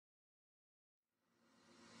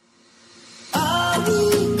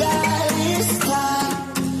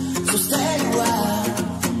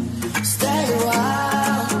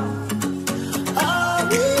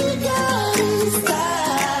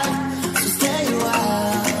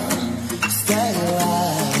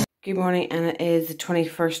Good morning, and it is the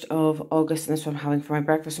 21st of August, and this is what I'm having for my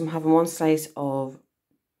breakfast. I'm having one slice of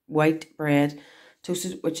white bread,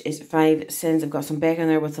 toasted, which is 5 cents. I've got some bacon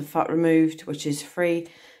there with the fat removed, which is free,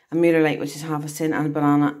 a w.i.a.t, which is half a cent, and a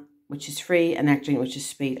banana, which is free, a nectarine, which is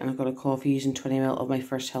sweet, and I've got a coffee using 20ml of my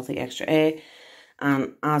First Healthy Extra A.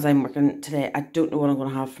 And as I'm working today, I don't know what I'm going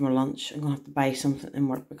to have for my lunch. I'm going to have to buy something in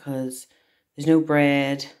work because there's no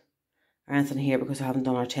bread or anything here because I haven't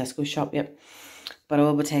done our Tesco shop yet. But I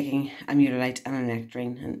will be taking a w.i.a.t and a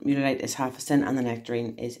nectarine. And w.i.a.t is half a cent and the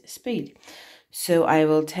nectarine is speed. So I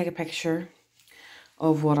will take a picture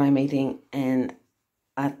of what I'm eating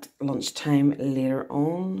at lunchtime later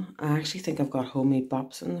on. I actually think I've got homemade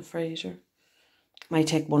bops in the freezer. Might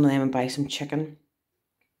take one of them and buy some chicken.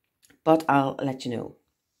 But I'll let you know.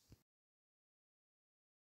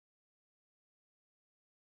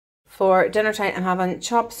 For dinner time, I'm having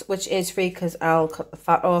chops, which is free because I'll cut the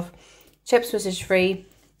fat off. Chips, which is free.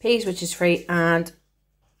 Peas, which is free. And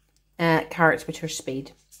carrots, which are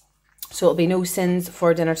speed. So it'll be no sins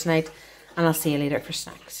for dinner tonight. And I'll see you later for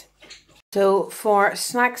snacks. So for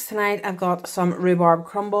snacks tonight, I've got some rhubarb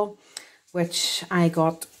crumble, which I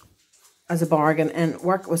got as a bargain in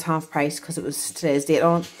work. It was half price because it was today's date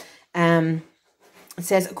on. It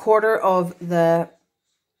says a quarter of the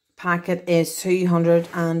packet is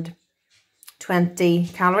 220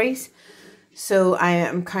 calories. So I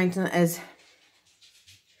am counting it as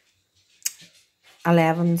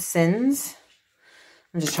 11 sins.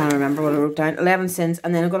 I'm just trying to remember what I wrote down. 11 cents,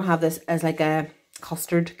 and then I'm going to have this as like a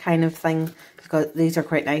custard kind of thing because these are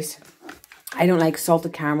quite nice. I don't like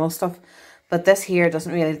salted caramel stuff, but this here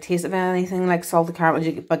doesn't really taste of anything like salted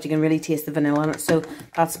caramel, but you can really taste the vanilla in it. So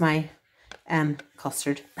that's my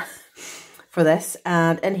custard for this.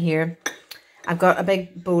 And in here, I've got a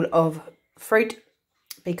big bowl of fruit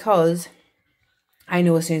because I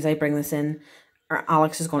know as soon as I bring this in, or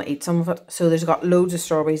Alex is going to eat some of it. So there's got loads of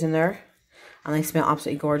strawberries in there. And they smell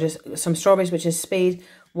absolutely gorgeous. Some strawberries, which is speed.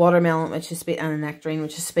 Watermelon, which is speed. And a nectarine,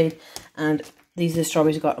 which is speed. And these are the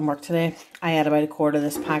strawberries I got in work today. I had about a quarter of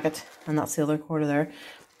this packet. And that's the other quarter there.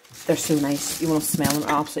 They're so nice. You want to smell them.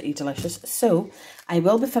 They're absolutely delicious. So, I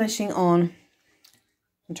will be finishing on...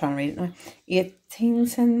 I'm trying to read it now. 18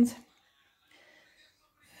 cents.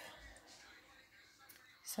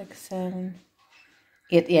 6, 7...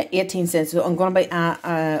 8, yeah, 18 cents. So, I'm going to be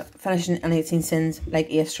finishing on 18 cents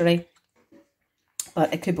like yesterday.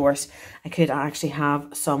 But it could be worse. I could actually have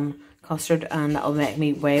some custard and that'll make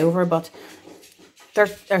me way over. But their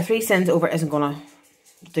 3 cents over isn't going to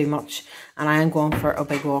do much. And I am going for a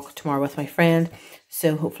big walk tomorrow with my friend.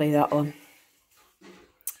 So hopefully that'll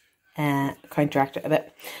counteract it a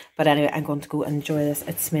bit. But anyway, I'm going to go enjoy this.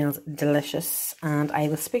 It smells delicious. And I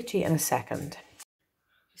will speak to you in a second.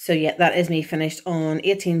 So yeah, that is me finished on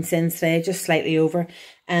 18 cents today. Just slightly over.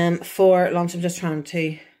 For lunch, I'm just trying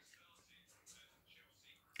to...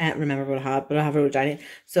 remember what I had, but I have it wrote down here.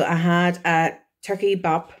 So I had a turkey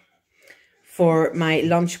bop for my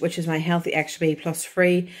lunch, which is my Healthy Extra B plus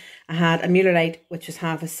free. I had a w.i.a.t, which was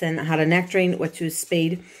half a cent. I had a nectarine, which was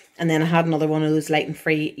speed. And then I had another one of those light and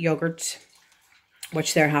free yogurts,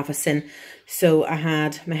 which they're half a cent. So I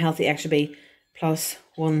had my Healthy Extra B plus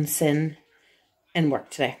 1 cent in work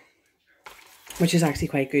today, which is actually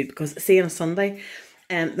quite good because see on a Sunday,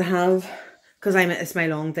 they have, because it's my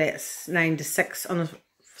long day, it's 9 to 6 on a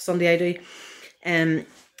Sunday I do, they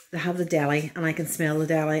have the deli and I can smell the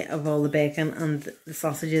deli of all the bacon and the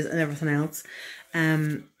sausages and everything else.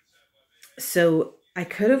 So I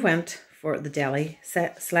could have went for the deli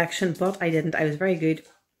selection, but I didn't. I was very good.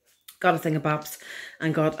 Got a thing of bops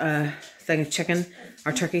and got a thing of chicken,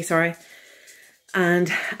 or turkey, sorry.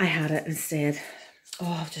 And I had it instead.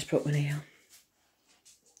 Oh, I've just broke my nail.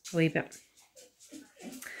 A wee bit.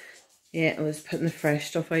 Yeah, I was putting the fresh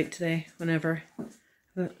stuff out today whenever...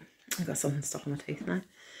 But I've got something stuck in my teeth now.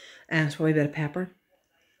 It's probably a bit of pepper.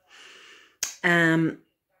 Yeah,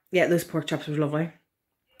 those pork chops were lovely.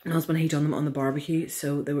 My husband, he done them on the barbecue,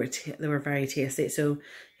 so they were very tasty. So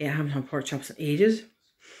yeah, I haven't had pork chops in ages.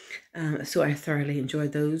 So I thoroughly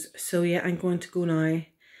enjoyed those. So yeah, I'm going to go now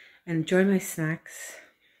and enjoy my snacks.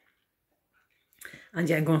 And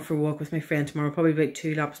yeah, I'm going for a walk with my friend tomorrow. Probably about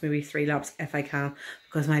 2 laps, maybe 3 laps if I can.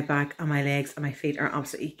 Because my back and my legs and my feet are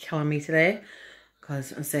absolutely killing me today.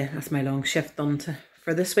 Because I say that's my long shift done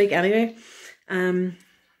for this week anyway. And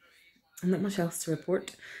not much else to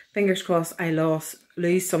report. Fingers crossed I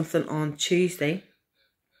lose something on Tuesday.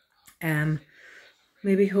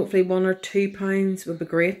 Maybe hopefully 1 or 2 pounds would be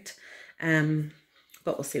great. But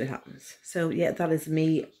we'll see what happens. So yeah, that is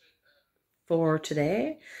me for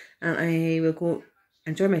today. And I will go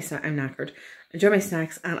enjoy my snack. I'm knackered. Enjoy my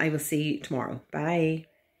snacks and I will see you tomorrow. Bye.